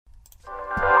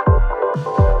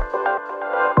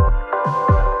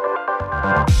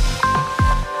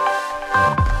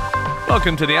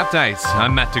Welcome to the update.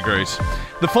 I'm Matt de Groot.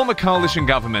 The former coalition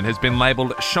government has been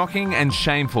labelled shocking and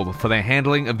shameful for their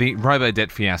handling of the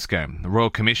Robodebt fiasco. The Royal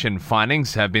Commission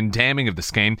findings have been damning of the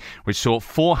scheme, which saw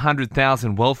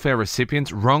 400,000 welfare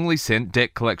recipients wrongly sent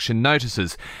debt collection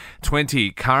notices.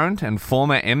 20 current and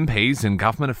former MPs and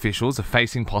government officials are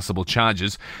facing possible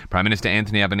charges. Prime Minister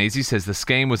Anthony Albanese says the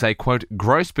scheme was a, quote,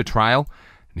 gross betrayal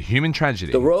and human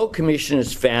tragedy. The Royal Commission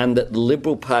has found that the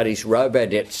Liberal Party's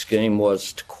Robodebt scheme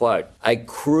was, to quote, a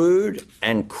crude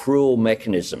and cruel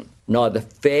mechanism, neither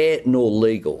fair nor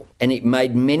legal, and it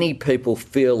made many people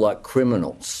feel like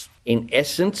criminals. In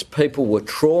essence, people were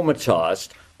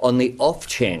traumatised on the off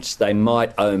chance they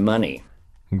might owe money.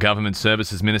 Government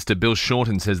Services Minister Bill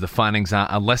Shorten says the findings are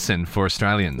a lesson for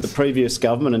Australians. The previous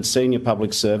government and senior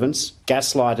public servants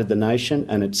gaslighted the nation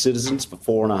and its citizens for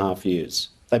 4.5 years.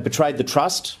 They betrayed the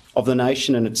trust of the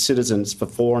nation and its citizens for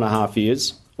 4.5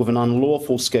 years with an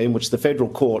unlawful scheme which the federal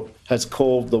court has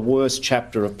called the worst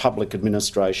chapter of public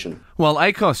administration. While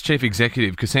ACOS Chief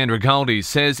Executive Cassandra Goldie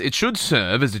says it should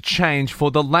serve as a change for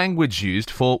the language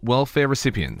used for welfare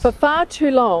recipients. For far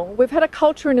too long, we've had a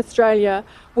culture in Australia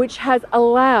which has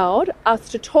allowed us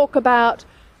to talk about,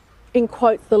 in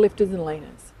quotes, the lifters and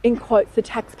leaners, in quotes, the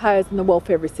taxpayers and the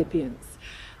welfare recipients.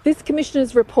 This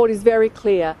Commissioner's report is very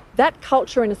clear. That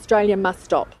culture in Australia must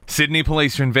stop. Sydney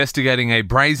police are investigating a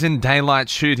brazen daylight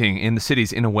shooting in the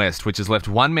city's inner west, which has left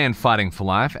one man fighting for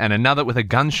life and another with a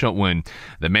gunshot wound.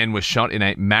 The men were shot in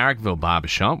a Marrickville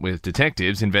barbershop, with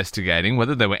detectives investigating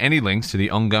whether there were any links to the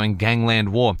ongoing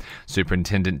gangland war.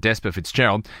 Superintendent Despa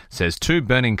Fitzgerald says 2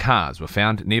 burning cars were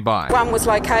found nearby. One was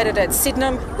located at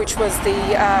Sydenham, which was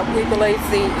we believe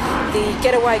the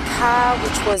getaway car,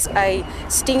 which was a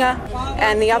Stinger,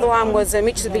 and the other one was a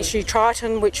Mitsubishi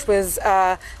Triton, which was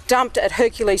dumped at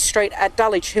Hercules Street at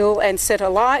Dulwich Hill and set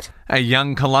alight. A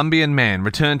young Colombian man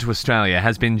returned to Australia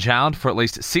has been jailed for at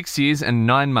least 6 years and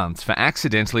 9 months for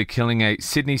accidentally killing a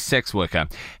Sydney sex worker.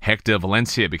 Hector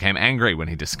Valencia became angry when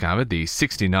he discovered the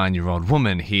 69-year-old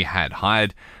woman he had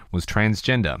hired was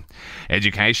transgender.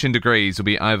 Education degrees will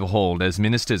be overhauled as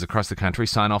ministers across the country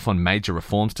sign off on major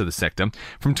reforms to the sector.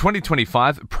 From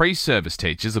 2025, pre-service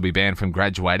teachers will be banned from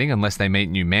graduating unless they meet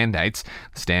new mandates.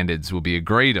 The standards will be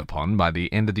agreed upon by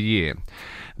the end of the year.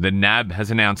 The NAB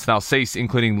has announced they'll cease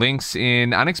including links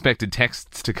in unexpected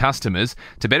texts to customers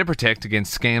to better protect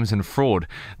against scams and fraud.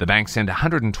 The bank sent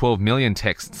 112 million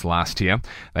texts last year.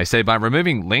 They say by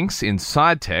removing links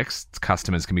inside texts,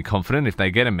 customers can be confident if they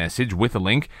get a message with a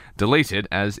link, delete it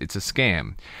as it's a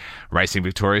scam. Racing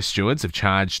Victoria stewards have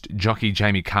charged jockey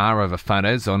Jamie Carr over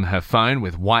photos on her phone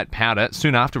with white powder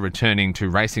soon after returning to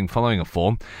racing following a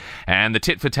fall. And the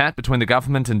tit-for-tat between the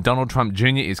government and Donald Trump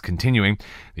Jr. is continuing.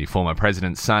 The former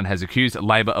president's son has accused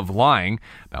Labor of lying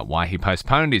about why he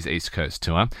postponed his East Coast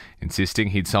tour,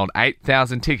 insisting he'd sold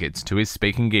 8,000 tickets to his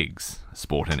speaking gigs.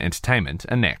 Sport and entertainment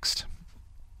are next.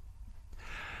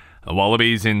 The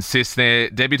Wallabies insist their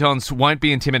debutants won't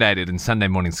be intimidated in Sunday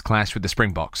morning's clash with the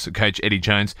Springboks. Coach Eddie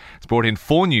Jones has brought in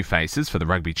 4 new faces for the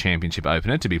Rugby Championship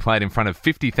opener to be played in front of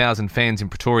 50,000 fans in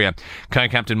Pretoria.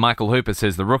 Co-captain Michael Hooper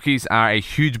says the rookies are a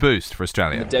huge boost for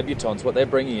Australia. The debutants, what they're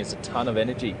bringing is a ton of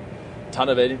energy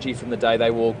from the day they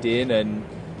walked in and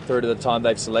through to the time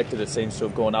they've selected. It seems to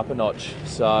have gone up a notch.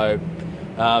 So,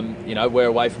 we're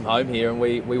away from home here and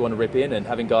we want to rip in, and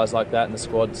having guys like that in the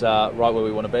squad's right where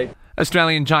we want to be.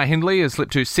 Australian Jai Hindley has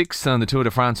slipped to 6th on the Tour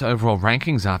de France overall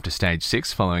rankings after stage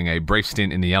 6 following a brief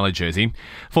stint in the yellow jersey.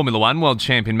 Formula One world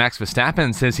champion Max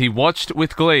Verstappen says he watched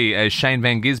with glee as Shane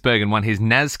van Gisbergen won his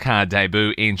NASCAR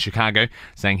debut in Chicago,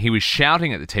 saying he was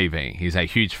shouting at the TV. He's a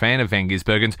huge fan of van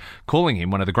Gisbergen's, calling him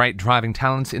one of the great driving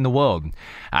talents in the world.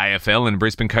 AFL and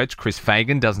Brisbane coach Chris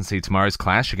Fagan doesn't see tomorrow's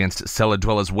clash against cellar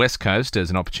dwellers West Coast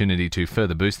as an opportunity to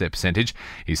further boost their percentage.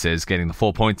 He says getting the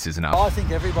 4 points is enough. I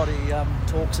think everybody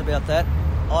talks about that.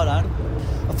 I don't.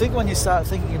 I think when you start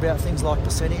thinking about things like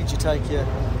percentage, you take your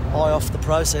eye off the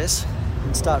process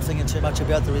and start thinking too much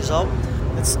about the result.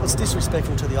 It's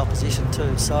disrespectful to the opposition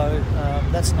too. So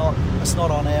that's not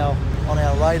on our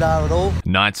radar at all.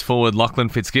 Knights forward Lachlan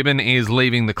Fitzgibbon is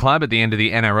leaving the club at the end of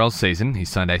the NRL season. He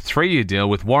signed a 3-year deal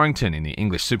with Warrington in the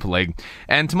English Super League.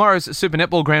 And tomorrow's Super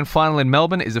Netball Grand Final in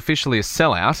Melbourne is officially a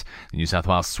sellout. The New South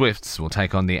Wales Swifts will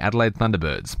take on the Adelaide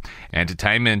Thunderbirds.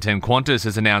 Entertainment and Qantas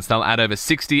has announced they'll add over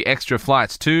 60 extra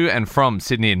flights to and from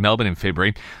Sydney and Melbourne in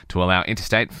February to allow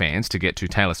interstate fans to get to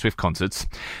Taylor Swift concerts.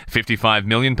 55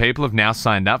 million people have now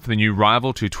signed up for the new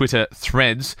rival to Twitter,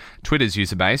 Threads. Twitter's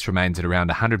user base remains at around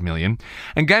 100 million.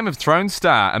 And Game of Thrones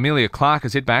star Emilia Clarke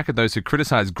has hit back at those who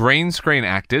criticise green screen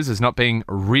actors as not being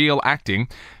real acting.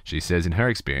 She says in her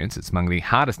experience it's among the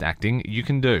hardest acting you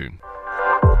can do.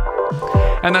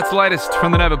 And that's the latest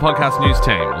from the Nova Podcast News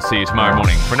team. We'll see you tomorrow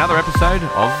morning for another episode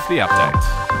of The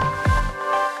Update.